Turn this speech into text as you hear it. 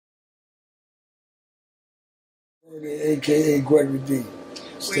A.K.A. Gregory D.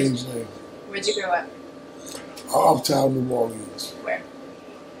 Where'd, Stage name. where'd you grow up? Uptown, New Orleans. Where?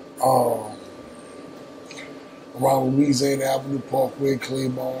 Um, around Louisiana Avenue, Parkway,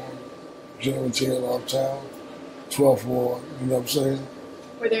 Claiborne, General Taylor, Uptown, 12th Ward, you know what I'm saying?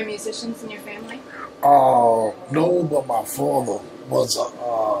 Were there musicians in your family? No, but my father was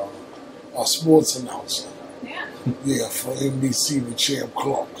a sports announcer. Yeah. Yeah, for NBC with Champ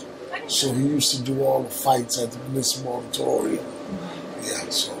Clark. So he used to do all the fights at the Municipal Auditorium. Yeah,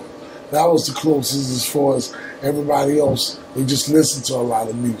 so that was the closest as far as everybody else. They just listened to a lot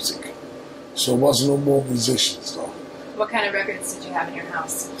of music. So it wasn't no more musicians, though. What kind of records did you have in your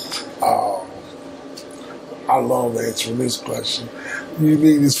house? I love answering this question. You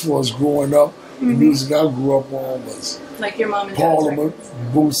mean as far as growing up? The music I grew up on was Like your mom and dad's Parliament,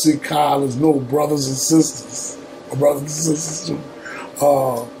 records? Bootsy Collins, no, brothers and sisters. My brothers and sisters too.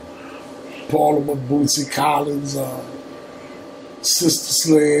 Parliament, Bootsy Collins, Sister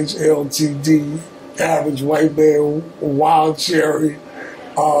Sledge, LTD, Average White Man, Wild Cherry,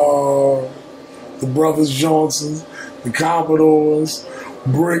 the Brothers Johnsons, the Commodores,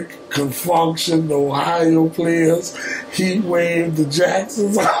 Brick, Confunction, the Ohio Players, Heat Wave, the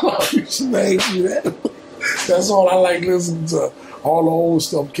Jacksons. You should name me that. That's all I like listening to. All the old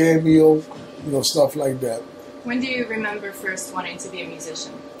stuff, Cameo, you know, stuff like that. When do you remember first wanting to be a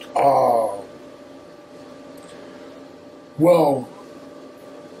musician? Well,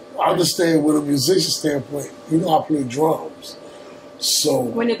 I understand with a musician standpoint, you know, I play drums. So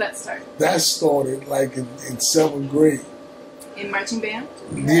When did that start? that started like in 7th grade. In marching band?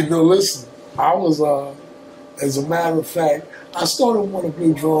 You know, listen, I was, as a matter of fact, I started wanting to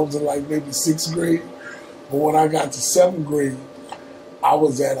play drums in like maybe 6th grade. But when I got to 7th grade, I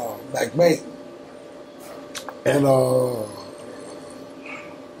was at McMain. And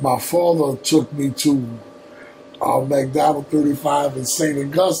my father took me to McDonald 35 in St.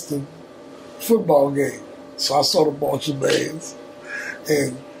 Augustine football game. So I saw the marching bands.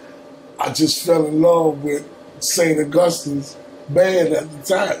 And I just fell in love with St. Augustine's band at the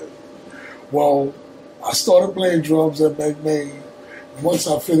time. Well, I started playing drums at McMain. And once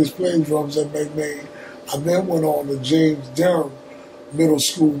I finished playing drums at McMain, I then went on to James Durham Middle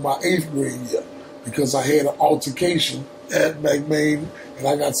School my 8th grade year because I had an altercation at McMain and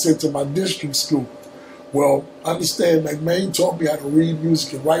I got sent to my district school. Well, understand, McMain taught me how to read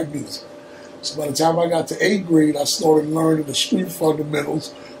music and write music. So by the time I got to 8th grade, I started learning the street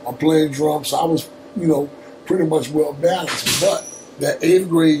fundamentals of playing drums. So I was, you know, pretty much well balanced. But that 8th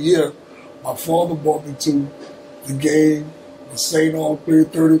grade year, my father brought me to the game with St. All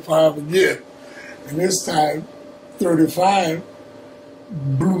played 35 again. And this time, 35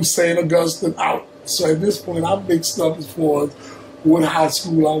 blew St. Augustine out. So at this point, I'm mixed up as far as what high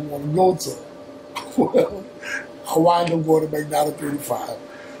school I want to go to. Well, I wound up going to McDonald 35.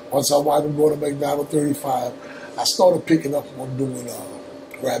 Once I wound up going to McDonald 35, I started picking up on doing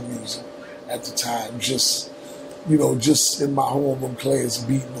rap music at the time. Just, you know, just in my homeroom class,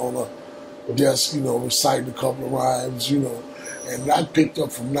 beating on a desk, you know, reciting a couple of rhymes, you know. And I picked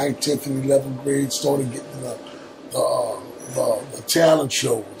up from 9th, 10th, and 11th grade, started getting the talent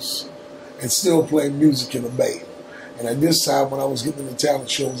shows and still playing music in the band. And at this time, when I was getting the talent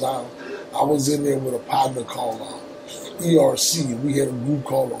shows, I was in there with a partner called ERC. We had a group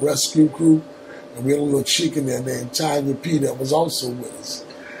called the Rescue Crew, and we had a little chick in there named Tanya P that was also with us.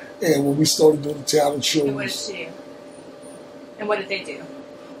 And when we started doing the talent shows... And what did she do? And what did they do?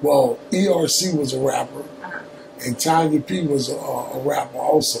 Well, ERC was a rapper, and Tanya P was a rapper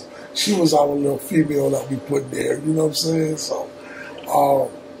also. She was our little female that we put there, you know what I'm saying? So,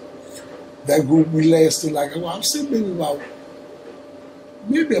 that group, we lasted like, well, I'm saying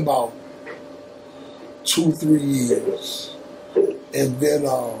maybe about 2-3 years. And then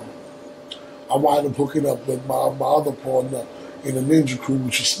I wound up hooking up with my other partner in the Ninja Crew,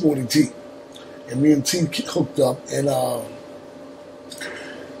 which was Sporty T. And me and T hooked up, and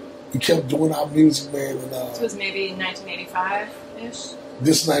we kept doing our music, man. And, This was maybe 1985-ish?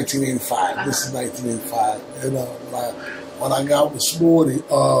 This is 1985. This is 1985. And when I got with Sporty,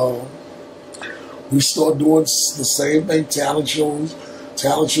 we started doing the same thing, talent shows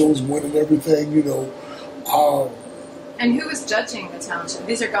winning everything, you know. And who was judging the talent show?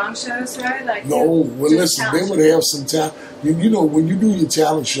 These are gong shows, right? Like no, well, listen, they would have some talent. You know, when you do your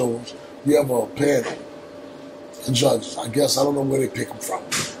talent shows, you have a panel of judges. I guess, I don't know where they pick them from.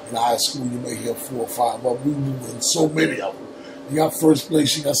 In high school, you may have 4 or 5, but we win so many of them. You got first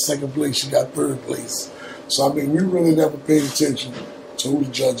place, you got second place, you got third place. So, I mean, we really never paid attention to who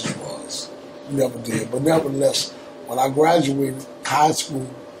the judges was. We never did. But nevertheless, when I graduated high school,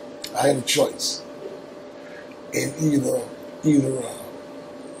 I had a choice. and either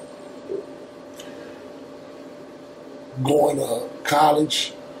going to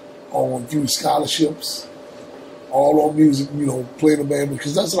college on through scholarships, all on music, play the band,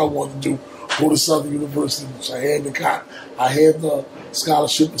 because that's what I wanted to do. Go to Southern University. So I had the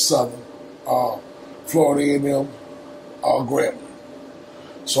scholarship to Southern, Florida A&M, Grambling.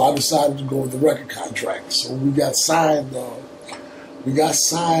 So I decided to go with the record contract. So we got signed. We got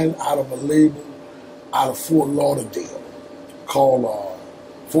signed out of a label out of Fort Lauderdale called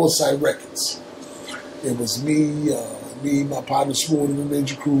Foresight Records. It was me, my partner Sporty the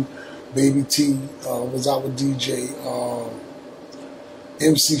Ninja Crew, Baby T was our DJ.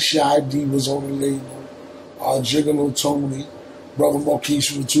 MC Shy D was on the label. Gigolo Tony, Brother Marquise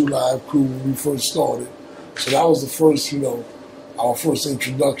from the Two Live Crew when we first started. So that was the first, our first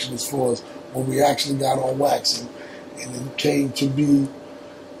introduction as far as when we actually got on waxing. And it came to be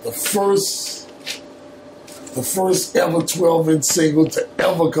the first ever 12-inch single to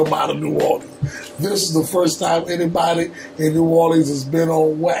ever come out of New Orleans. This is the first time anybody in New Orleans has been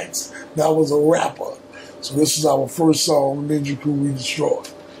on wax that was a rapper. So this is our first song, Ninja Crew We Destroy.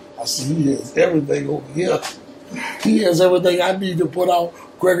 I see he has everything over here. He has everything I need to put out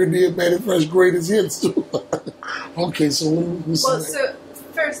Gregory and Mannie Fresh greatest hits too. Okay, so so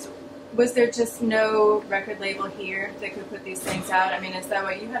first, was there just no record label here that could put these things out? I mean, is that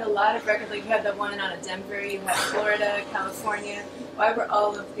why you had a lot of record labels? You had the one out of Denver, you had Florida, California. Why were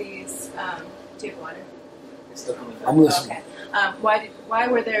all of these? Do you have water? I'm listening. Okay. Why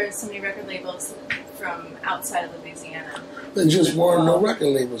were there so many record labels from outside of Louisiana? There just weren't no record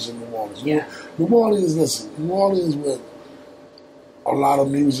labels in New Orleans. Yeah. New Orleans, listen, New Orleans with a lot of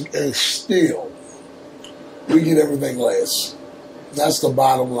music, and still, we get everything less. That's the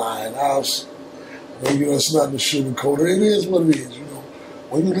bottom line. It's nothing to sugarcoat it. It is what it is,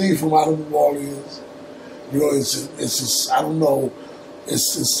 When you leave from out of New Orleans, it's just, I don't know,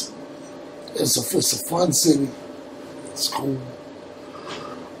 it's a fun city. It's cool.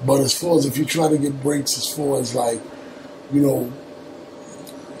 But as far as if you're trying to get breaks, as far as like, we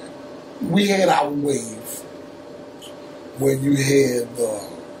had our wave when you had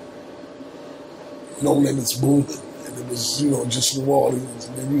No Limits booming, and it was, just New Orleans,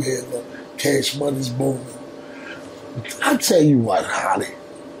 and then you had the Cash Money's booming. I tell you what, Holly,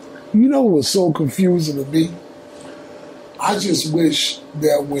 what was so confusing to me? I just wish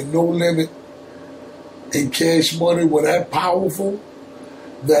that when No Limit and Cash Money were that powerful,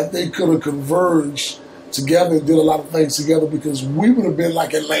 that they could have converged together and did a lot of things together, because we would have been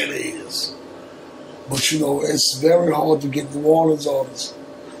like Atlanta is. But it's very hard to get New Orleans artists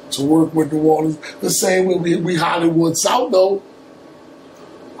to work with New Orleans. The same way we Hollywood South though.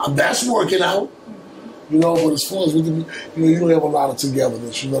 That's working out. But as far as we do, you don't have a lot of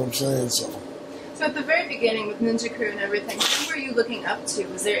togetherness, you know what I'm saying? So at the very beginning with Ninja Crew and everything, who were you looking up to?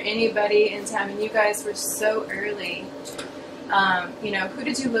 Was there anybody in town? I mean, you guys were so early. Who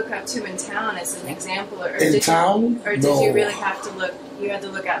did you look up to in town as an example? Or in town? Or did you really have to look, you had to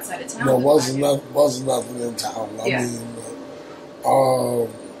look outside of town? No, wasn't nothing in town.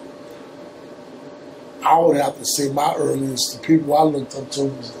 I would have to say my earliest, the people I looked up to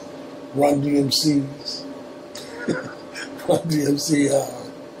was Run DMC's. Run DMC,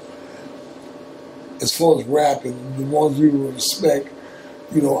 as far as rapping, the ones we would respect,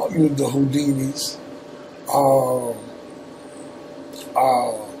 the Houdinis,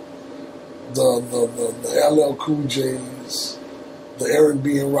 the LL Cool J's, the Eric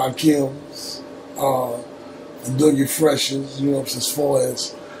B. and Rakims, the Dougie Freshes, as far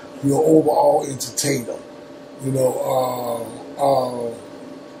as, overall entertainer,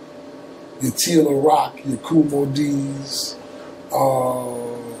 your Tila Rock, your Kumo D's,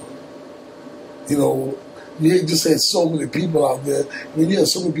 you just had so many people out there. I mean, you had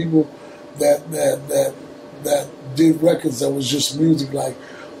so many people that did records that was just music, like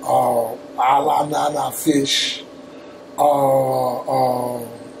A La Nana Fish,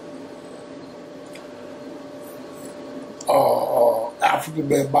 African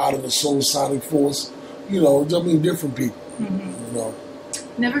Bambaataa, the Soul Sonic Force, different people,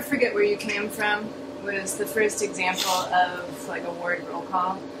 Never Forget Where You Came From was the first example of like a word roll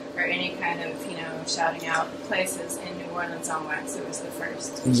call or any kind of, shouting out places in New Orleans on wax. It was the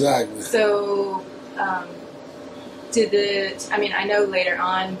first. Exactly. So, I know later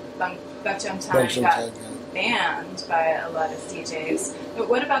on Uptown got banned by a lot of DJs, but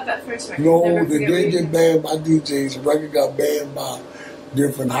what about that first record? No, they didn't get banned by DJs. The record got banned by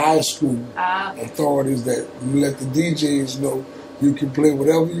different high school authorities that let the DJs know you can play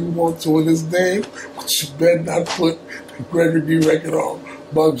whatever you want to in this day, but you better not put the Gregory D record on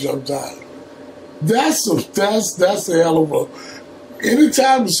Bug Jump Time. That's a hell of a.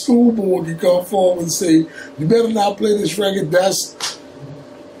 Anytime the school board can come forward and say, you better not play this record,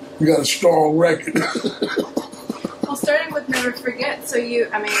 you got a strong record. Well, starting with Never Forget, so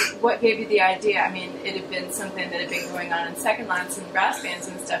what gave you the idea? I mean, it had been something that had been going on in second lines and brass bands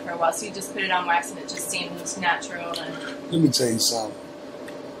and stuff for a while, so you just put it on wax and it just seemed natural. And let me tell you something.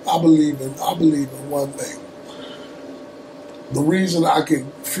 I believe in one thing. The reason I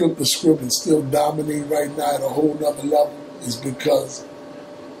can flip the script and still dominate right now at a whole nother level is because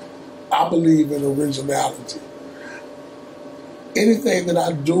I believe in originality. Anything that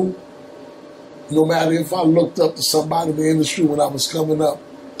I do, no matter if I looked up to somebody in the industry when I was coming up,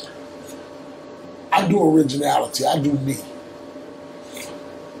 I do originality. I do me.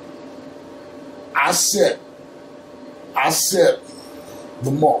 I set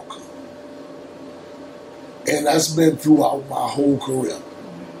the mark. And that's been throughout my whole career.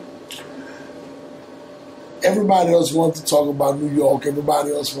 Everybody else wanted to talk about New York.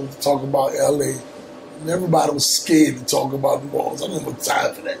 Everybody else wanted to talk about LA. And everybody was scared to talk about New Orleans. I don't have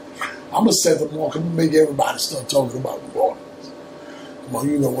time for that. I'm going to set the mark. I'm going to make everybody start talking about New Orleans. Well,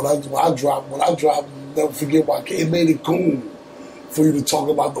 you know, when I drop, Never Forget Why I Came, it made it cool for you to talk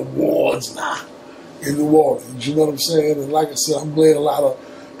about the wards now in New Orleans. You know what I'm saying? And like I said, I'm glad a lot of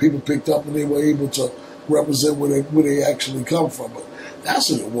people picked up and they were able to represent where they actually come from. But that's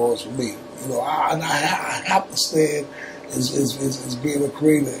what it was for me. You know, I have to stand as being a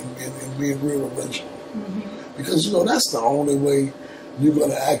creator and being real original. Mm-hmm. Because, you know, that's the only way you're going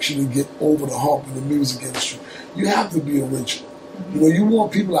to actually get over the hump in the music industry. You have to be original. Mm-hmm. You know, you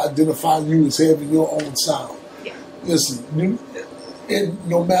want people to identify you as having your own sound. Yeah. Listen,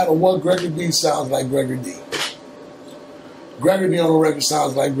 no matter what, Gregory D sounds like Gregory D. Gregory D on a record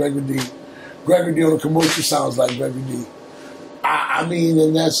sounds like Gregory D. Gregory D on a commercial sounds like Gregory D. I mean,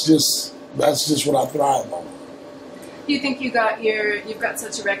 and that's just what I thrive on. Do you think you've got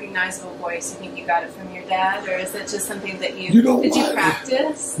such a recognizable voice? You think you got it from your dad, or is that just something that you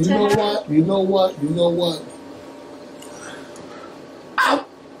practice? You know what?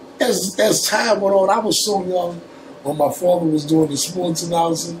 As time went on, I was so young when my father was doing the sports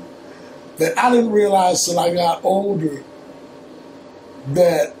announcing that I didn't realize till I got older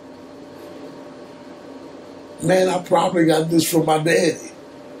that, man, I probably got this from my daddy.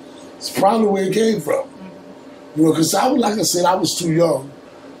 It's probably where it came from. Mm-hmm. You know, because like I said, I was too young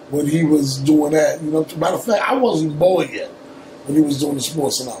when he was doing that. You know, matter of fact, I wasn't born yet when he was doing the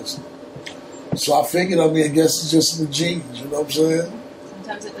sports announcing. So I figured, I guess it's just in the genes, you know what I'm saying?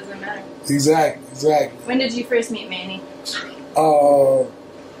 Sometimes it doesn't matter. Exactly. When did you first meet Mannie?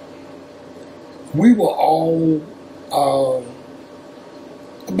 We were all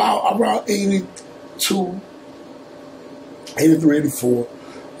about around 82, 83, 84.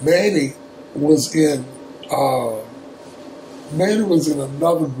 Mannie was in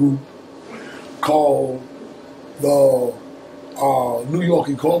another group called the New York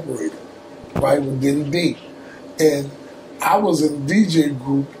Incorporated, right, with Denny D. And I was in a DJ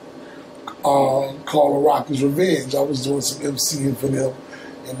group called The Rockers Revenge. I was doing some MCing for them,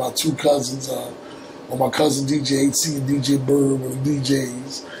 and my two cousins, my cousin DJ HC and DJ Bird were the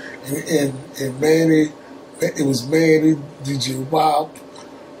DJs. And Mannie, it was Mannie, DJ Wop,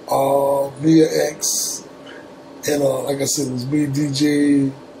 Mia X, and like I said, it was me,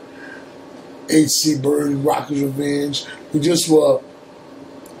 DJ HC Bird, and Rockers Revenge. We just were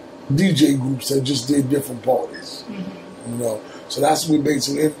DJ groups that just did different parties. Mm-hmm. You know, so that's what we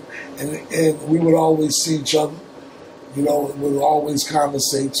basically, and we would always see each other. You know, we would always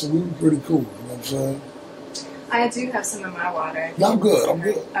conversate, so we were pretty cool. You know what I'm saying? I do have some in my water. I'm good.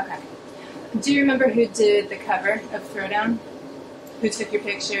 Okay. Do you remember who did the cover of Throwdown? Who took your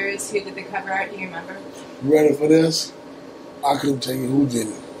pictures? Who did the cover art? Do you remember? You ready for this? I couldn't tell you who did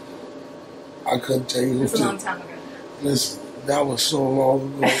it. I couldn't tell you who did it. It's a long time ago. Listen, that was so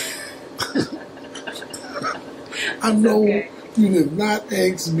long ago. I know you did not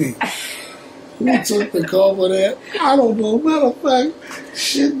ask me who took the cover of that. I don't know. Matter of fact,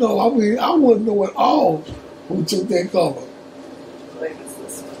 shit, no. I wouldn't know at all who took that cover. Like it's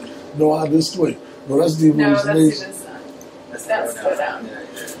this one. No, this way. No, that's the hallucination. That's Throwdown.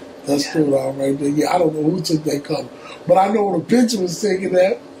 That's Throwdown right there. Yeah, I don't know who took that cover. But I know when the picture was taken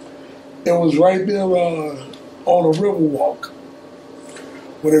that, it was right there on a Riverwalk.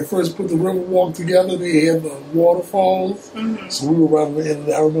 When they first put the Riverwalk together, they had the waterfalls. Mm-hmm. So we were right there,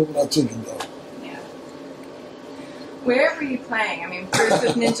 and I remember when I took it, though. Yeah. Where were you playing? I mean, first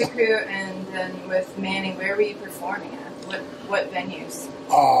with Ninja Crew and then with Mannie, where were you performing at? What venues?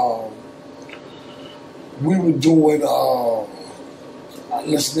 We were doing,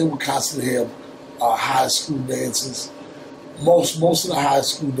 listen, they would constantly have high school dances. Most of the high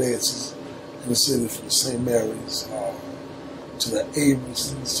school dances in the city, from St. Mary's to the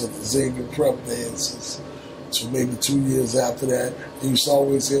Abrams, to the Xavier Prep dances, to maybe 2 years after that. They used to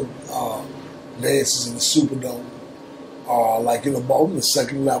always have dances in the Superdome, like in the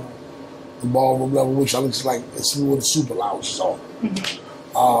second level, the ballroom level, which looks like it's where the Super Lounge is on.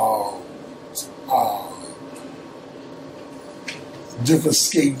 Different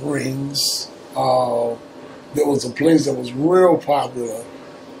skate rings. There was a place that was real popular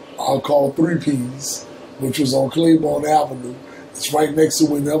called 3Ps, which was on Claiborne Avenue. It's right next to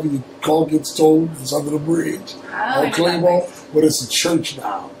whenever your car gets towed. It's under the bridge on Claiborne, but it's a church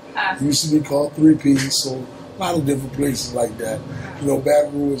now. It used to be called 3Ps, so a lot of different places like that. You know,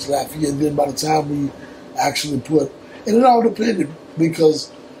 Baton Rouge, Lafayette. And then by the time we actually put, and it all depended, because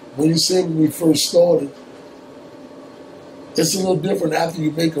when you said when we first started, it's a little different after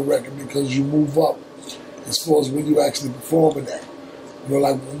you make a record because you move up as far as when you actually performing that. You know,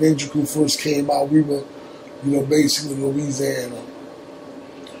 like when Ninja Crew first came out, we were, you know, basically Louisiana,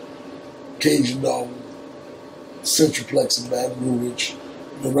 Cajun Dome, Centroplex in Baton Rouge.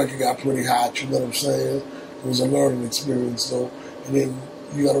 The record got pretty hot, you know what I'm saying? It was a learning experience, though. And then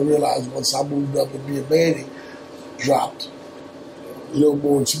you got to realize once I moved up and me and Mannie dropped, a little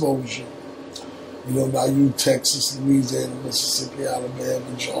more exposure. You know, now you Texas, Louisiana, Mississippi,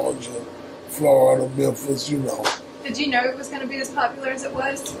 Alabama, Georgia, Florida, Memphis, you know. Did you know it was going to be as popular as it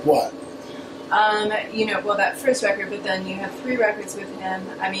was? What? You know, well, that first record, but then you have 3 records with him.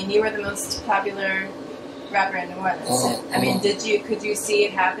 I mean, you were the most popular rapper in New Orleans. I mean, could you see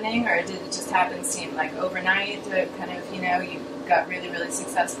it happening, or did it just happen, seem like overnight, to kind of, you know, you got really, really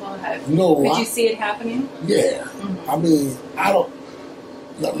successful? Could you see it happening? Yeah. I mean, I don't,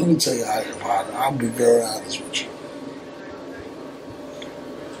 let me tell you how I'll be very honest with you.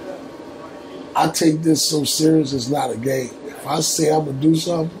 I take this so serious, it's not a game. If I say I'm going to do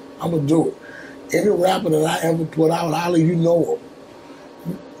something, I'm going to do it. Any rapper that I ever put out, Holly, you know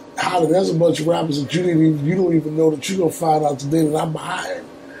them. Holly, there's a bunch of rappers that you don't even know that you're going to find out today that I'm behind.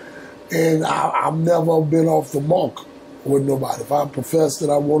 And I've never been off the mark with nobody. If I profess that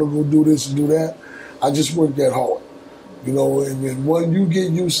I want to go do this and do that, I just work that hard. You know, and then when you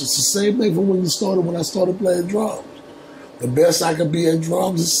get used to, it's the same thing from when I started playing drums. The best I could be at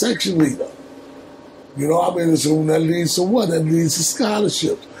drums is section leader. You know, I mean, so that leads to what? That leads to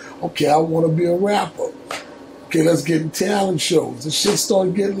scholarships. Okay, I want to be a rapper. Okay, let's get in talent shows. The shit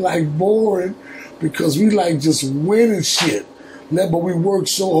started getting like boring because we like just winning shit. But we work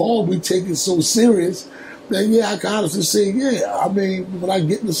so hard, we take it so serious that yeah, I can honestly say, yeah. I mean, when I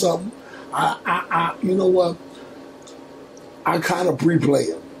get into something, you know what? I kind of pre-play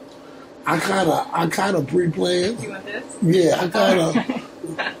it. I kind of pre-play it. You want this? Yeah, I kind of.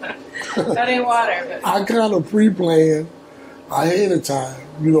 That ain't water. But. I kind of pre-plan ahead of time,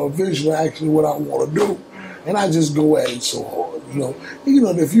 you know, eventually actually what I want to do. And I just go at it so hard, you know. You know,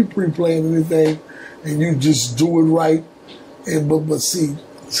 if you pre-plan anything and you just do it right, but see,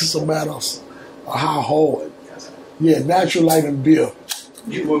 it's just a matter of how hard. Yeah, natural light and beer.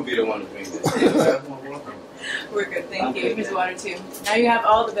 You would be the one to bring this. We're good, thank you. Here's water too. Now you have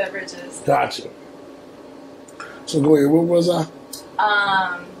all the beverages. Gotcha. So go ahead, where was I?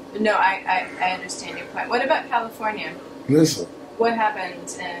 No, I understand your point. What about California? Listen. What happened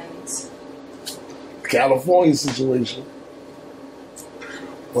in California situation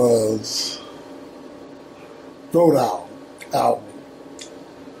was Throwdown album.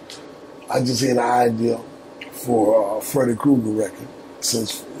 I just had an idea for a Freddie Krueger record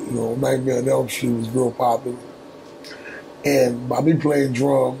since, you know, Nightmare on Elm Street was real popular. And by me playing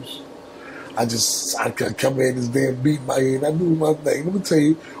drums, I come in this damn beat in my head. I do my thing. Let me tell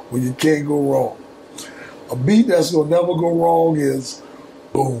you, when you can't go wrong. A beat that's gonna never go wrong is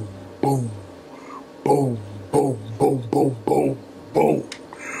boom, boom, boom, boom, boom, boom, boom, boom,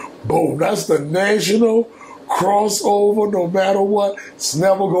 boom. That's the national crossover. No matter what, it's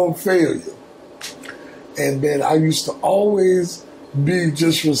never gonna fail you. And then I used to always be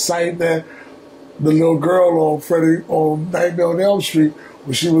just reciting that. The little girl on Freddie on Nightmare on Elm Street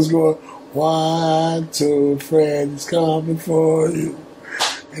when she was going, 1, 2, Freddie's coming for you.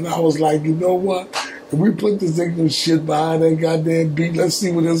 And I was like, you know what? If we put this ignorant shit behind that goddamn beat, let's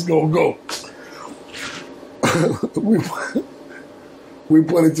see where this gonna go. we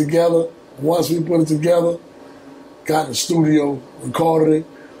put it together. Once we put it together, got in the studio, recorded it.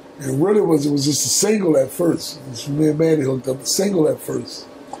 And really it was just a single at first. It was me and Mannie hooked up the single at first.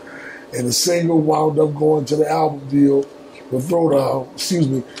 And the single wound up going to the album deal with Throwdown. Excuse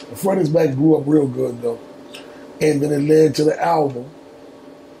me. Freddie's Back grew up real good though. And then it led to the album.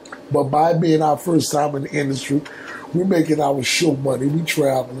 But by being our first time in the industry, we making our show money, we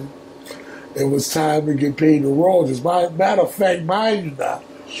traveling. It was time to get paid the royalties. Matter of fact, mind you now,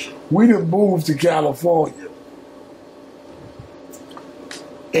 we done moved to California.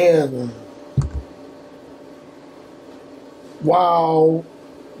 And while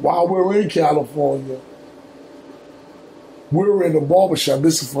we were in California, we were in a barbershop.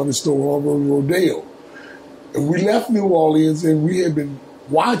 This is a funny story on Rodeo. And we left New Orleans and we had been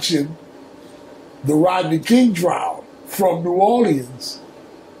watching the Rodney King trial from New Orleans.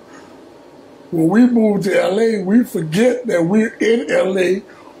 When we moved to LA, we forget that we're in LA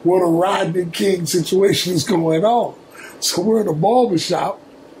where the Rodney King situation is going on. So we're in a barbershop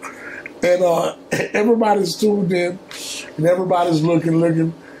and everybody's tuned in and everybody's looking.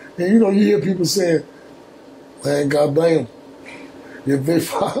 And you know, you hear people saying, man, goddamn, if they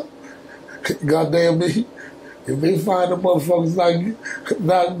find, goddamn me, if they find the motherfuckers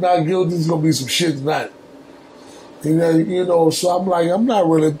not guilty, it's gonna be some shit tonight. You know, so I'm like, I'm not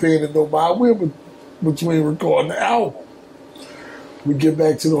really paying it no mind. We're between recording the album. We get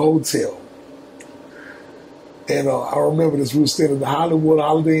back to the hotel. And I remember this, we were staying at the Hollywood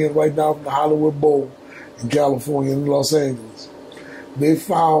Holiday Inn right down from the Hollywood Bowl in California, in Los Angeles. They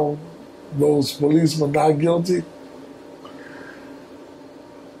found those policemen not guilty.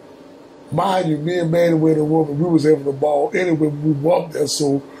 Mind you, me and Mannie were in the room and we was having a ball. Anyway, we were up there,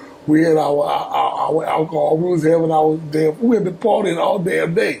 so we had our alcohol. We was having we had been partying all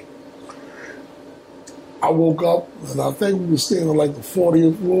damn day. I woke up and I think we were staying on like the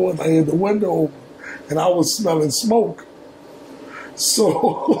 40th floor and I had the window open and I was smelling smoke.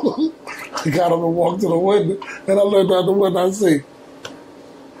 So I got up and walked to the window and I looked out the window and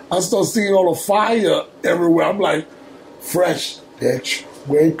I start seeing all the fire everywhere. I'm like, Fresh, bitch,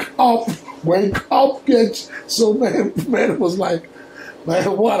 wake up, bitch. So man was like,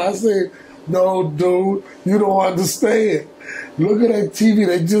 man, what? I said, no, dude, you don't understand. Look at that TV.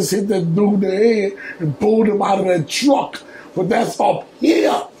 They just hit that dude in the head and pulled him out of that truck. But that's up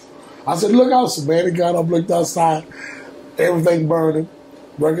here. I said, look out. So man, he got up, looked outside, everything burning.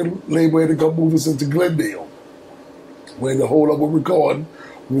 Record label had to come move us into Glendale. We had to hold up with recording.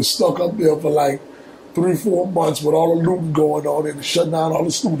 We were stuck up there for like 3-4 months with all the looting going on and shutting down all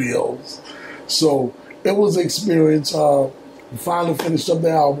the studios. So it was an experience. We finally finished up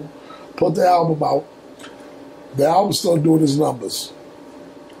the album, put the album out. The album started doing its numbers.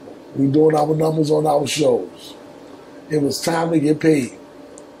 We were doing our numbers on our shows. It was time to get paid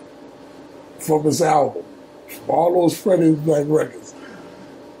from this album, from all those Freddie records.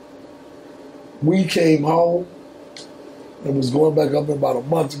 We came home and was going back up in about a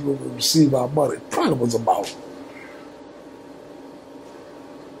month ago to receive our money. Probably was about,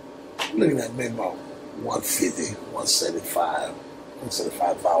 looking at me, about 150, 175,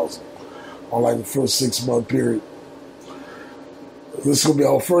 175,000 on like the first 6-month period. This is gonna be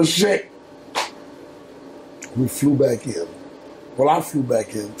our first check. We flew back in. Well, I flew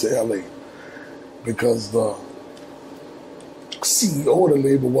back in to LA because the CEO of the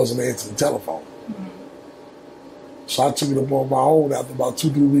label wasn't answering the telephone. Mm-hmm. So I took it up on my own after about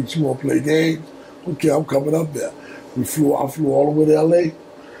 2-3 weeks. You wanna play games? Okay, I'm coming up there. I flew all the way to LA.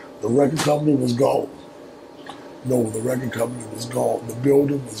 The record company was gone. No, the record company was gone. The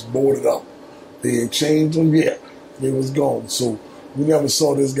building was boarded up. They had changed them, yeah. They was gone. So we never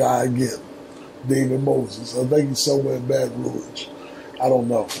saw this guy again, David Moses. I think he's somewhere in Baton Rouge. I don't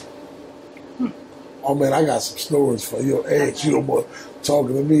know. Oh man, I got some stories for your age. You don't want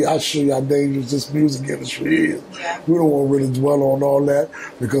talking to me. I'll show you how dangerous this music industry is. Yeah. We don't want to really dwell on all that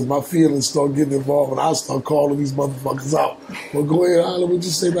because my feelings start getting involved and I start calling these motherfuckers out. Well, go ahead, Holly, what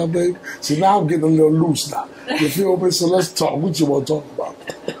you say now, baby? See, now I'm getting a little loose now. You feel me? So let's talk. What you want to talk about?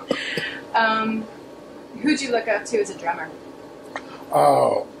 Who'd you look up to as a drummer?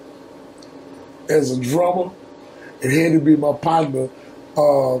 As a drummer, it had to be my partner,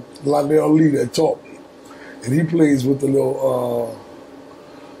 Lionel Lee, that taught me. And he plays with the little,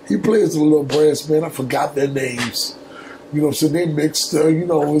 brass band. I forgot their names. You know, so they mixed, you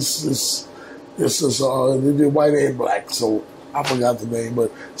know, it's they did white and black, so I forgot the name,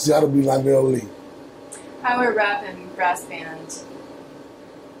 but it's got to be Lionel Lee. How are rap and brass band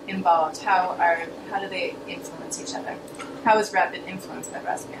involved? How do they influence each other? How has rap been influenced by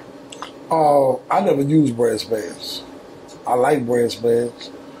brass band? I never used brass bands. I like brass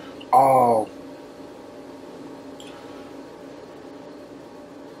bands.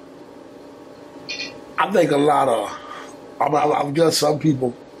 I think a lot of, I guess some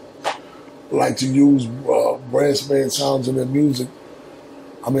people like to use brass band sounds in their music.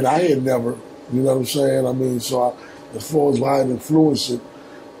 I mean, I had never, you know what I'm saying? I mean, so as far as how it influenced it,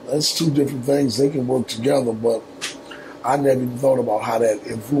 That's two different things. They can work together, but I never even thought about how that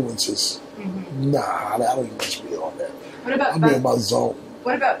influences. Nah, I don't even mess with all that. What about I'm in my zone.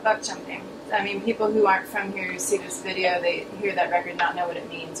 What about buck jumping? I mean, people who aren't from here see this video, they hear that record, not know what it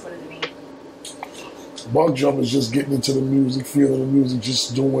means. What does it mean? Buck jump is just getting into the music, feeling the music,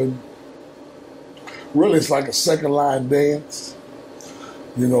 just doing. Really, it's like a second line dance.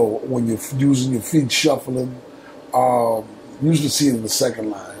 You know, when you're using your feet shuffling. Usually see it in the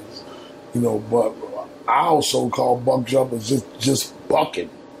second lines. You know, but I also call buck jumping just bucking.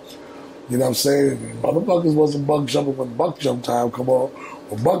 You know what I'm saying? Motherfuckers wasn't buck jumping when buck jump time come on.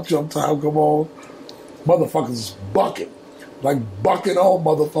 When buck jump time come on, motherfuckers is bucking. Like bucking on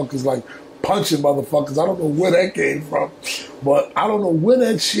motherfuckers, like punching motherfuckers. I don't know where that came from, but I don't know where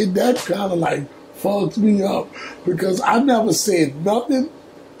that shit, that kind of like fucks me up because I never said nothing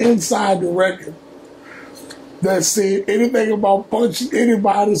inside the record that said anything about punching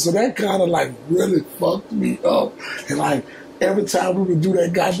anybody, so that kind of like really fucked me up. And like every time we would do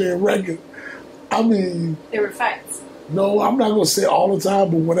that goddamn record, I mean... There were fights. No, I'm not going to say all the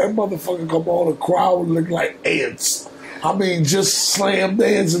time, but when that motherfucker come on, the crowd would look like ants. I mean, just slam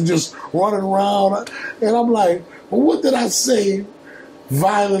dancing, just running around. And I'm like, well, what did I say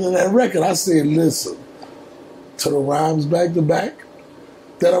violent in that record? I said, listen, to the rhymes back to back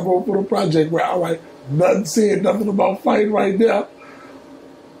that I wrote for the project, where I write, nothing said, nothing about fighting right there.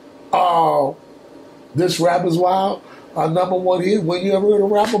 This rap is wild. Our number one hit, when you ever heard a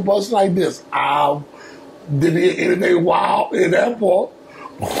rapper bust like this, I didn't hear anything wild in that part.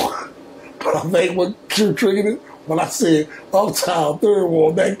 But I think what triggered it, when I said Uptown, Third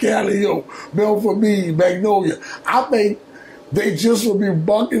Wall, that Cali, Mel for Me, Magnolia, I think they just would be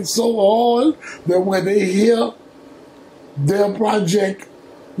bucking so hard that when they hear their project,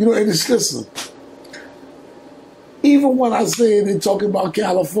 you know, and it's, listen, even when I say they talking about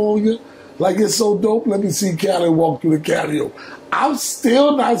California, like it's so dope, let me see Cali walk through the Cali. I'm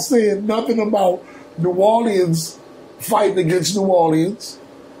still not saying nothing about New Orleans fighting against New Orleans.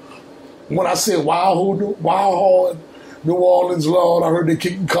 When I said wild hard, New Orleans, Lord, I heard they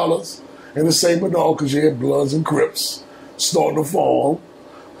kicking colors. And the same with all, because you had Bloods and Crips starting to form.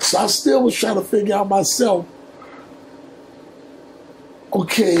 So I still was trying to figure out myself,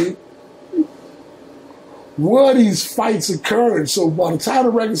 okay, where are these fights occurring? So by the time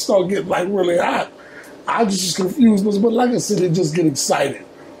the record started getting like really hot, I just was confused. But like I said, they just get excited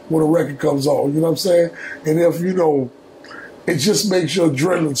when a record comes on, you know what I'm saying? And if, you know, it just makes your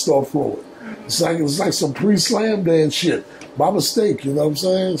adrenaline start flowing. It's like some pre-slam dance shit. By mistake, you know what I'm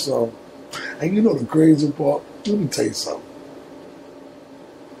saying? So, and you know the crazy part, let me tell you something.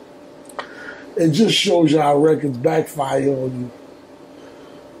 It just shows you how records backfire on you.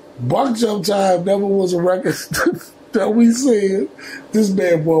 Buck Jump Time never was a record that we said, this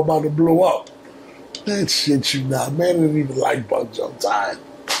bad boy about to blow up. That shit you not. Man, I didn't even like Buck Jump Time.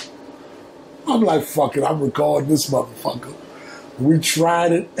 I'm like, fuck it, I'm recording this motherfucker. We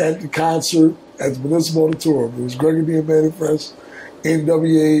tried it at the concert at the Municipal Auditorium. It was Gregory and Mannie Fresh,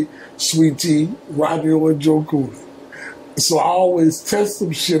 NWA, Sweet T, Rodney and Joe Cooley. So I always test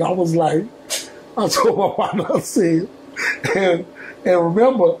some shit. I was like, I told my partner, I said, and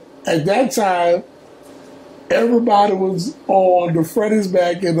remember, at that time, everybody was on the Freddie's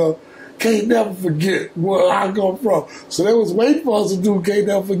back and the Can't Never Forget where I come from. So they was waiting for us to do Can't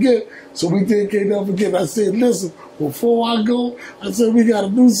Never Forget. So we did Can't Never Forget. And I said, listen, before I go, I said, we got a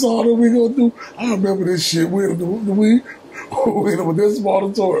new song that we going to do. I remember this shit. We're in the Municipal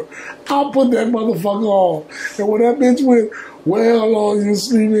Auditorium. I put that motherfucker on. And when that bitch went, well, all you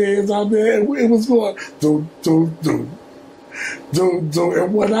sleepyheads out there, it was going, do.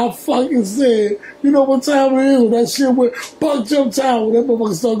 And when I fucking said, you know what time it is, when that shit went, Buck Jump Time, when that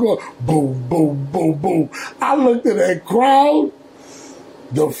motherfucker started going, boom, boom, boom, boom. I looked at that crowd,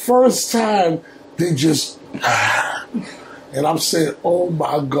 the first time, they just, and I'm saying, oh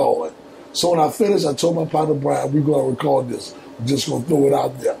my God. So when I finished, I told my partner, Brian, we're going to record this. We're just going to throw it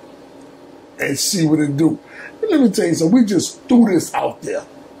out there and see what it do. And let me tell you something, we just threw this out there.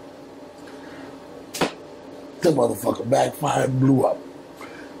 That motherfucker backfired and blew up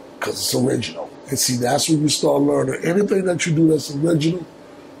because it's original. And see, that's when you start learning anything that you do that's original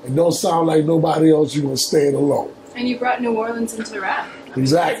and don't sound like nobody else, you're going to stand alone. And you brought New Orleans into rap. I mean,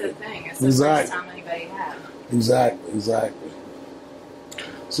 exactly. That's the thing. It's the first time anybody had. Exactly.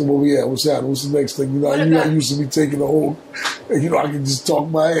 So where we at? What's that? What's the next thing? You know, you're not used to me taking the whole, you know, I can just talk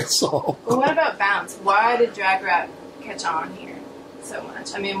my ass off. Well, what about bounce? Why did drag rap catch on here so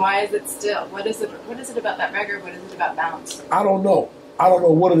much? I mean, why is it still? What is it about that record? What is it about bounce? I don't know. I don't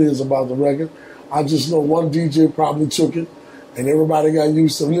know what it is about the record. I just know one DJ probably took it And everybody got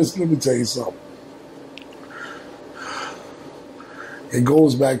used to, listen, let me tell you something. It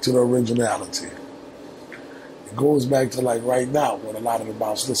goes back to the originality. It goes back to like right now when a lot of the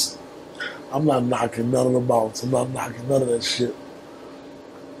bouts, listen, I'm not knocking none of the bouts. I'm not knocking none of that shit.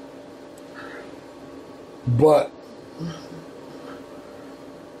 But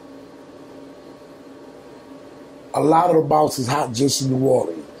a lot of the bouts is hot just in New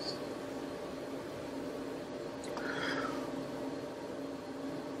Orleans.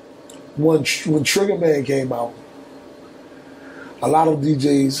 When Trigger Man came out, a lot of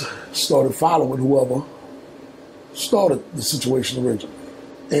DJs started following whoever started the situation originally.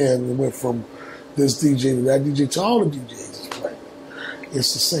 And it went from this DJ to that DJ to all the DJs is playing.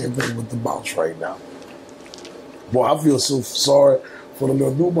 It's the same thing with the bounce right now. Boy, I feel so sorry for the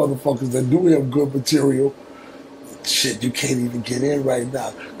little new motherfuckers that do have good material. Shit, you can't even get in right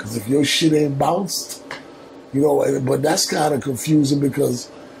now. Because if your shit ain't bounced, you know, but that's kind of confusing because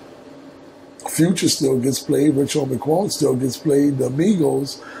Future still gets played, Rich Homie Quan still gets played, the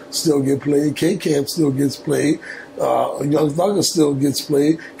Amigos still get played, K-Camp still gets played, Young Thugger still gets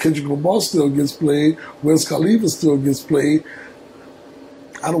played, Kendrick Lamar still gets played, Wiz Khalifa still gets played.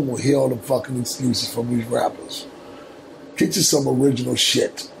 I don't want to hear all the fucking excuses from these rappers. Get you some original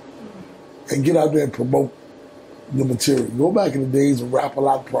shit and get out there and promote the material. Go back in the days when Rap A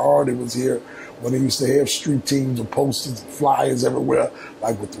Lot Priority was here, when they used to have street teams and posters and flyers everywhere,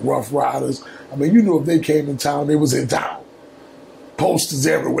 like with the Rough Riders. I mean, you knew if they came in town, they was in town. Posters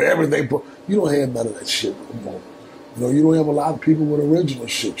everywhere, everything. You don't have none of that shit no more. You know, you don't have a lot of people with original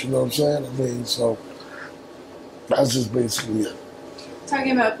shit, you know what I'm saying? I mean, so that's just basically it.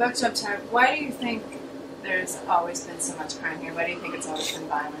 Talking about Uptown, why do you think there's always been so much crime here? Why do you think it's always been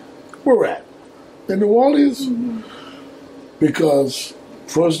violent? Where we're at? In New Orleans? Mm-hmm. Because,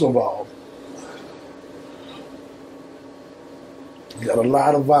 first of all, you got a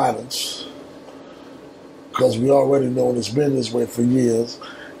lot of violence because we already know it's been this way for years.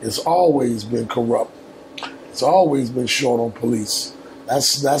 It's always been corrupt. It's always been short on police.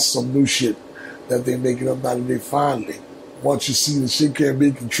 That's some new shit that they're making up now that they finally, once you see the shit can't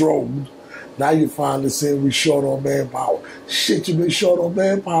be controlled, now you finally saying we short on manpower. Shit, you've been short on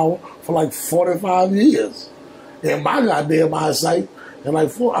manpower for like 45 years. In my goddamn eyesight. And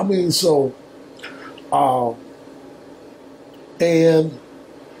like,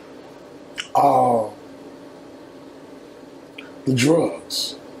 the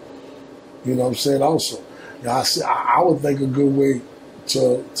drugs. You know what I'm saying? Also, you know, I would think a good way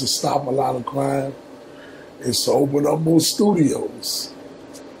to stop a lot of crime is to open up more studios.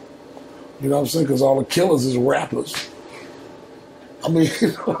 You know what I'm saying? Because all the killers is rappers. I mean,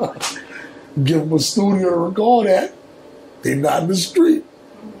 give them a studio to record at. They're not in the street.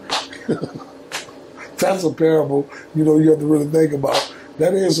 That's a parable, you know, you have to really think about.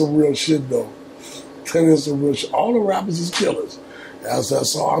 That is some real shit, though. That is some real shit. All the rappers is killers.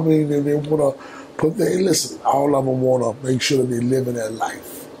 That's all. I mean, they want to put listen, all of them want to make sure that they're living their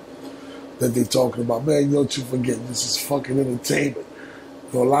life that they're talking about. Man, don't you forget, this is fucking entertainment.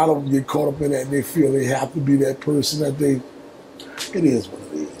 You know, a lot of them get caught up in that and they feel they have to be that person that they, it is what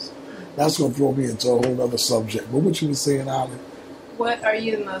it is. That's going to throw me into a whole other subject. But what you were saying, Ali? What are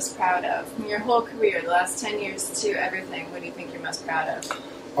you the most proud of? From your whole career, the last 10 years to everything, what do you think you're most proud of?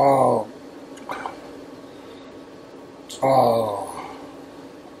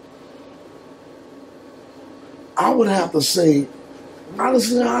 I would have to say,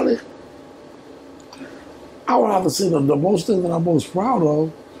 honestly, Ali, I would have to say the most thing that I'm most proud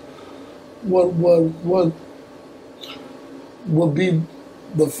of would be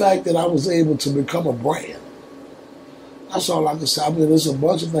the fact that I was able to become a brand. That's all I can say. I mean, there's a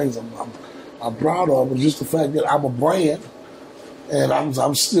bunch of things I'm proud of, but just the fact that I'm a brand and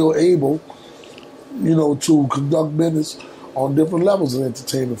I'm still able, you know, to conduct business on different levels of the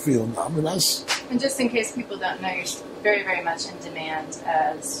entertainment field. I mean, that's... And just in case people don't know, you're very, very much in demand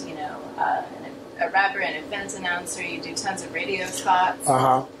as, you know, a rapper, an event announcer. You do tons of radio spots.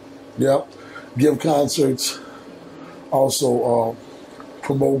 Yep. Give concerts. Also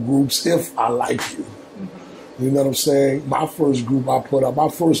promote groups if I like you. You know what I'm saying? My first group I put out, my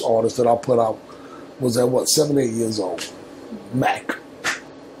first artist that I put out was at 7, 8 years old. Mac.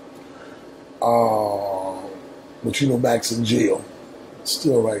 But you know Mac's in jail.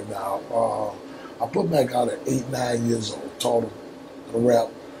 Still right now. I put Mac out at 8, 9 years old. Taught him how to rap.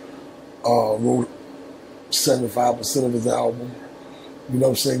 Wrote 75% of his album. You know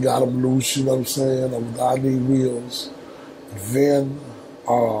what I'm saying? Got him loose, you know what I'm saying? With I Need Wheels. Then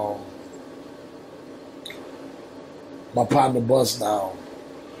my partner Bust Down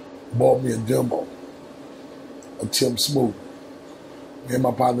bought me a demo of Tim Smooth. Me and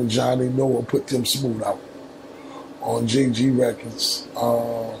my partner Johnny Noah put Tim Smooth out on JG Records.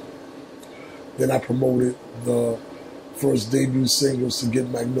 Then I promoted the first debut singles to get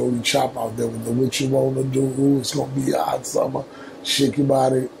Magnolia Chop out there with the What You Wanna Do, It's Gonna Be a Hot Summer, Shake Your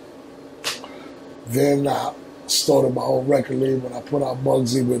Body. Then I started my own record label and I put out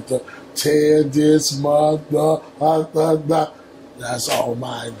Muggsy with the Tear This Mother, that's all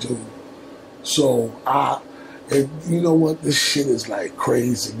mine, dude. So and you know what, this shit is like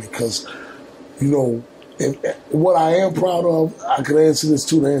crazy because, you know, and what I am proud of, I could answer this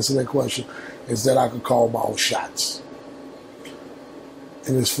too, to answer that question, is that I could call my own shots.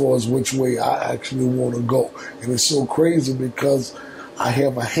 And as far as which way I actually want to go. And it's so crazy because I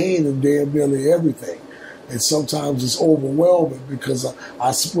have a hand in damn nearly everything. And sometimes it's overwhelming because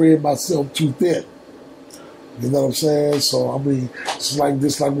I spread myself too thin. You know what I'm saying? So, I mean, it's like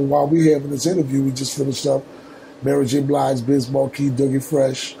this, like while we having this interview, we just finished up Mary J. Blige, Biz Markie, Dougie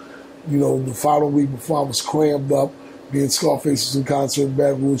Fresh. You know, the following week before I was crammed up. Me and Scarface was in concert in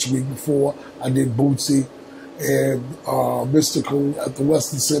Baton Rouge the week before. I did Bootsy and Mystical at the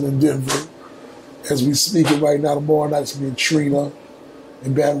Western Center in Denver. As we speaking right now, tomorrow night it's me and Trina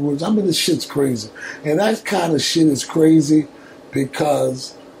in Baton Rouge. I mean, this shit's crazy. And that kind of shit is crazy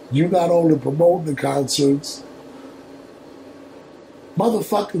because you not only promoting the concerts,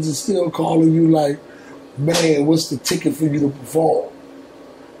 motherfuckers are still calling you like, man, what's the ticket for you to perform?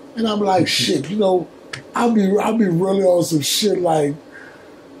 And I'm like, shit, you know, I'll be really on some shit like,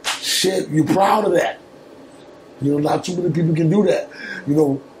 shit, you proud of that? You know, not too many people can do that. You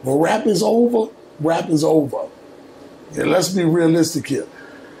know, when rap is over, rap is over. Yeah, let's be realistic here.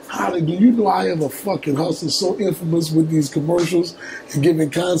 Holly, do you know I have a fucking hustle so infamous with these commercials and giving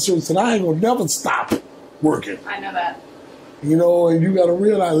concerts that I ain't gonna never stop working. I know that. You know, and you gotta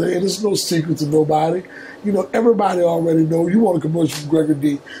realize that there's no secret to nobody. You know, everybody already know you want a commercial from Gregory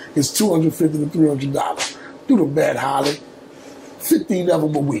D, it's $250 to $300. Do the math, Holly. 15 of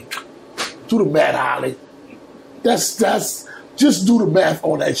them a week. Do the math, Holly. That's just do the math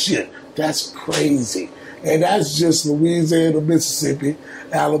on that shit. That's crazy. And that's just Louisiana, Mississippi,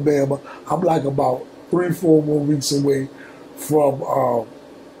 Alabama. I'm like about 3-4 more weeks away from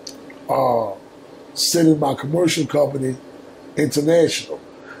sending my commercial company international.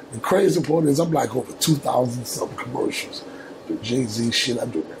 The crazy part is I'm like over 2,000 something commercials. I do Jay-Z shit, I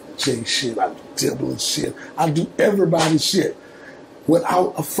do Jay shit, I do Timbaland shit, I do everybody's shit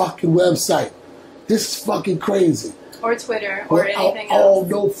without a fucking website. This is fucking crazy. Or Twitter, or anything else. Oh,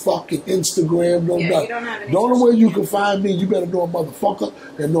 no fucking Instagram, no nothing. You don't have any. The only way you can find me, you better know a motherfucker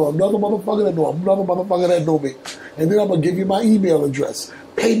that know another motherfucker that know another motherfucker that know me. And then I'm going to give you my email address.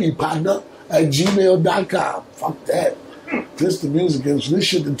 Pay me, partner, at gmail.com. Fuck that. This the music industry. This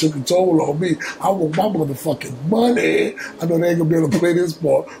shit that took a toll on me. I want my motherfucking money. I know they ain't going to be able to play this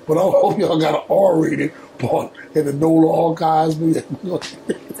part, but I hope y'all got an R-rated part in the NOLA archives. It's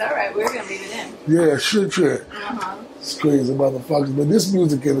all right. We're going to leave it in. Yeah, shit. Uh-huh. It's crazy, motherfuckers. But this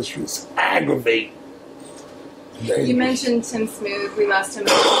music industry is aggravating. You mentioned Tim Smooth. We lost him a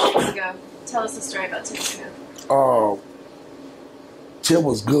couple weeks ago. Tell us a story about Tim Smooth. Tim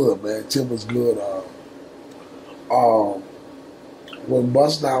was good, man. Tim was good. When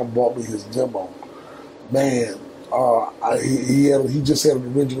Bust Down bought me his demo, man, he just had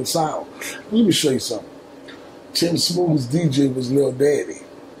an original sound. Let me show you something. Tim Smooth's DJ was Lil Daddy,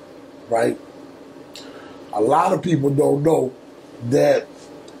 right? A lot of people don't know that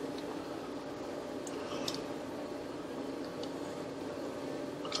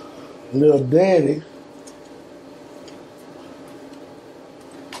Lil Daddy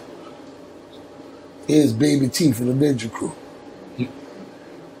is Baby T from the Ninja Crew.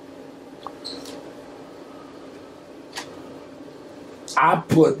 I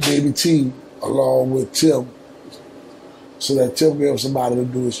put Baby T along with Tim so that Tim gave somebody to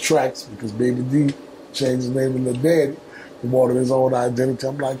do his tracks because Baby D changed his name to Lil Daddy. He wanted his own identity.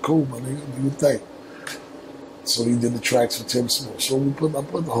 I'm like, cool, man, do your thing. So he did the tracks for Tim Smooth. So I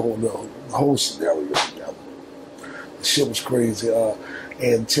put the whole scenario together. The shit was crazy.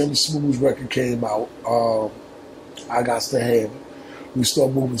 And Tim Smooth's record came out. I Got to Have It. We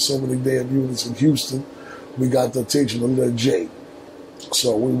started moving so many damn units in Houston. We got the attention of Lil J.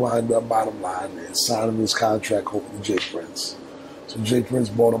 So we wind up, bottom line, and signing his contract over to J Prince. So J Prince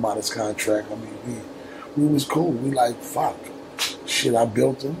bought him out his contract. I mean, we was cool. We like, fuck. Shit, I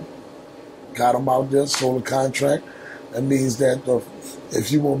built him. Got him out there, sold a contract. That means that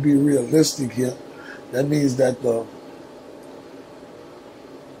if you want to be realistic here, that means that the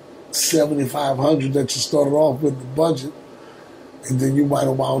 $7,500 that you started off with the budget, and then you might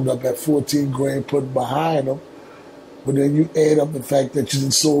have wound up at $14,000 put behind them. But then you add up the fact that you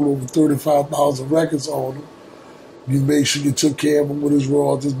done sold over 35,000 records on him. You make sure you took care of him with his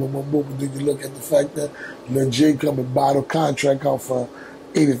royalties, but then you look at the fact that Lil J come and buy the contract out for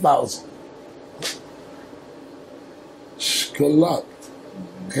 80,000. Good luck.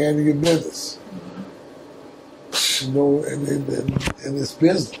 Handle your business. You know, and it's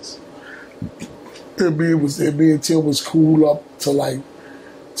business. Me and Tim was cool up to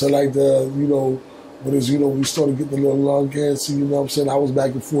the, you know, when we started getting a little long cancer, you know what I'm saying? I was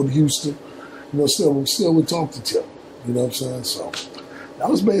back and forth to Houston. You know, still would talk to Tim. You know what I'm saying? So that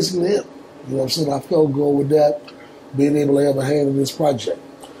was basically it. You know what I'm saying? I felt good with that, being able to have a hand in this project.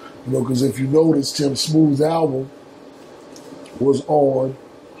 You know, because if you notice, Tim Smooth's album was on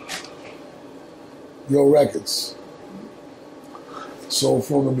Your Records. So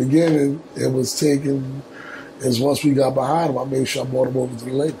from the beginning, it was taken, as once we got behind him, I made sure I brought him over to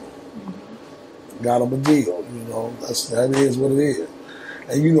the label. Got him a deal, you know. That is what it is.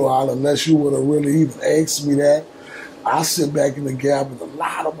 And you know, unless you would have really even asked me that, I sit back in the gap and a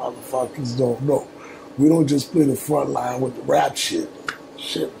lot of motherfuckers don't know. We don't just play the front line with the rap shit.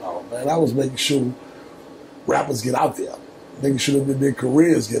 Shit, no, man. I was making sure rappers get out there. Making sure that their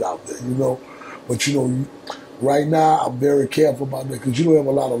careers get out there, you know. But, you know, right now, I'm very careful about that because you don't have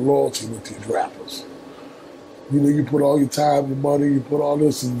a lot of loyalty with these rappers. You know, you put all your time, your money, you put all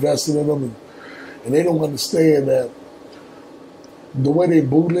this invested in them, and they don't understand that the way they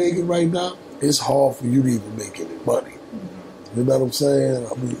bootlegging right now, it's hard for you to even make any money. You know what I'm saying?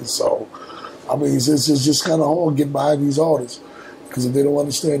 It's just kind of hard getting behind these artists because if they don't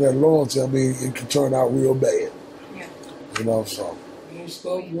understand that loyalty, I mean, it can turn out real bad. Yeah. You know, so. No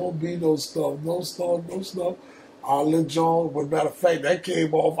stuff, won't be no stuff. No stuff. I'll let John, but matter of fact, that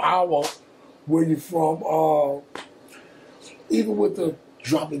came off our Where You From, even with the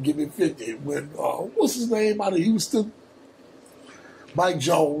Drop and Give Me 50, when, what's his name out of Houston? Mike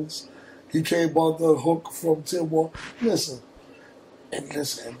Jones. He came on the hook from Tim Wall. Listen, and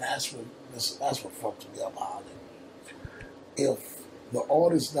that's what fucked me up, Holly. If the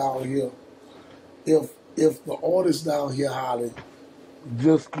artists down here, Holly,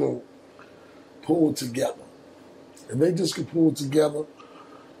 just could pull together, and they just could pull together,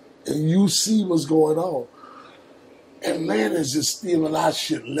 and you see what's going on. Atlanta's just stealing our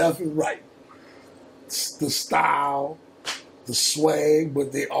shit left and right. The style, the swag,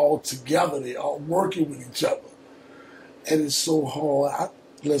 but they all together, they all working with each other. And it's so hard.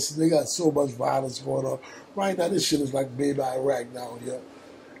 Listen, they got so much violence going on. Right now, this shit is like baby Iraq down here.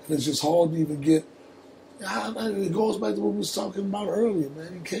 And it's just hard to even get, it goes back to what we was talking about earlier,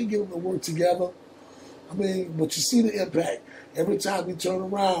 man. You can't get them to work together. I mean, but you see the impact. Every time you turn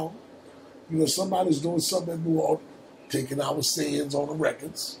around, you know, somebody's doing something new, taking our sayings on the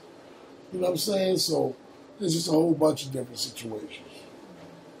records. You know what I'm saying? So, there's just a whole bunch of different situations.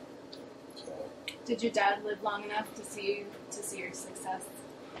 So. Did your dad live long enough to see your success?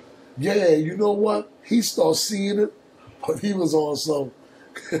 Yeah, you know what? He started seeing it, but he was on some.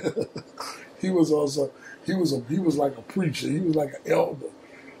 He was like a preacher. He was like an elder,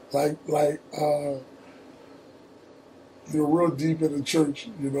 you know, real deep in the church.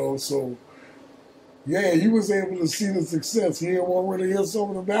 You know, so. Yeah, he was able to see the success. He didn't want to really hear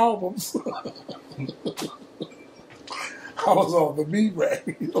some of the albums. I was off the meat rack,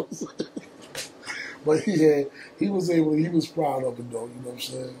 you know what I'm saying? But he was proud of it though, you know what I'm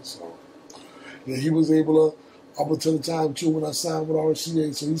saying? So, yeah, he was able to, up until the time too when I signed with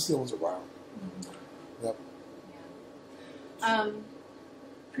RCA, so he still was around. Mm-hmm. Yep. Yeah.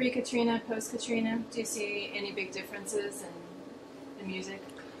 Pre-Katrina, post-Katrina, do you see any big differences in the music?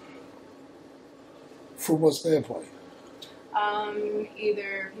 From what standpoint?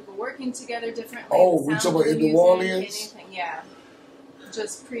 Either people working together differently. Oh, we're talking about in New Orleans? Anything, yeah.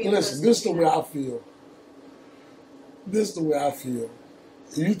 Just Listen, this is the way I feel.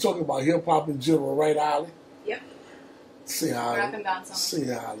 You talking about hip hop in general, right, Holly? Yep. See, Holly. Rap and bounce on. See,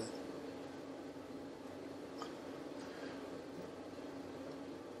 Holly.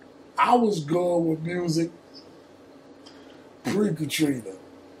 I was going with music pre-Katrina.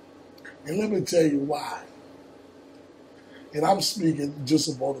 And let me tell you why. And I'm speaking just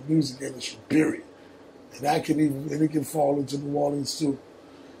about the music industry, period. And it can fall into New Orleans too.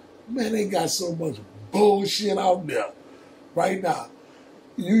 Man, they got so much bullshit out there right now.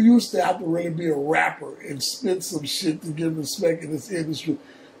 You used to have to really be a rapper and spit some shit to get respect in this industry.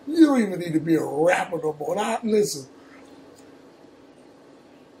 You don't even need to be a rapper no more. Listen,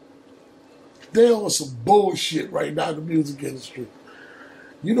 they're on some bullshit right now in the music industry.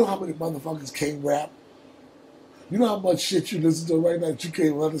 You know how many motherfuckers can't rap? You know how much shit you listen to right now that you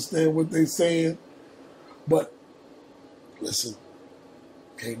can't understand what they're saying? But listen,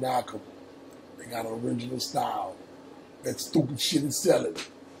 can't knock them. They got an original style. That stupid shit is selling.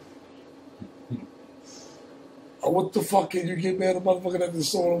 Or what the fuck can you get mad at a motherfucker that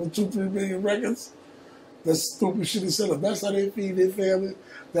just sold over 2-3 million records? That stupid shit is selling. That's how they feed their family.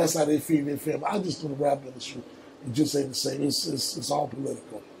 That's how they feed their family. I just do the rap industry. It just ain't the same. It's all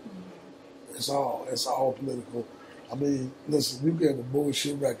political. It's all political. I mean, listen, you get a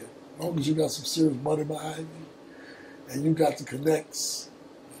bullshit record. As long as you got some serious money behind you and you got the connects,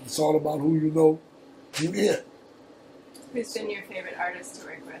 it's all about who you know, you in. Who's been your favorite artist to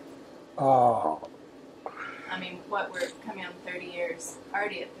work with? I mean, what, we're coming on 30 years,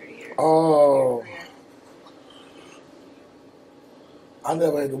 already at 30 years. Oh. I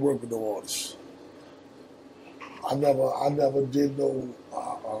never had to work with no artists. I never did no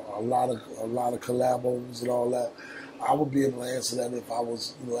a lot of collabos and all that. I would be able to answer that if I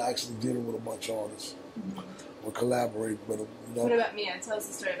was, actually dealing with a bunch of artists or collaborating with them. What about Mia? Tell us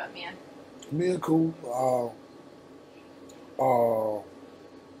the story about Mia. Mia cool.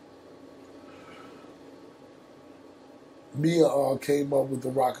 Mia came up with the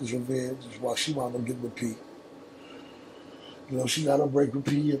Rockers' Revenge while she wound up getting with P. She got her break with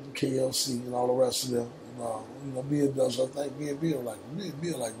P and KLC and all the rest of them. Mia does her thing. Mia like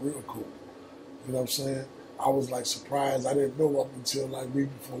real cool. You know what I'm saying? I was like surprised. I didn't know up until like week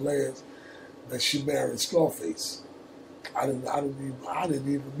before last that she married Scarface. I didn't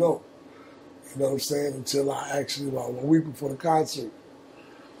even know. You know what I'm saying? Until I actually, a week before the concert,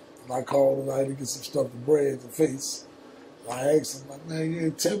 and I called and I had to get some stuff to braid the face. And I asked him, like, man, you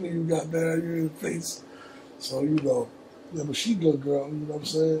didn't tell me you got married, you in the face. So, but she good girl, you know what I'm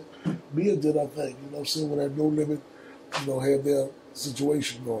saying? Mia did her thing, you know what I'm saying? When that No Limit, had their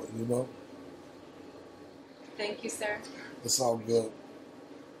situation going, Thank you, sir. It's all good.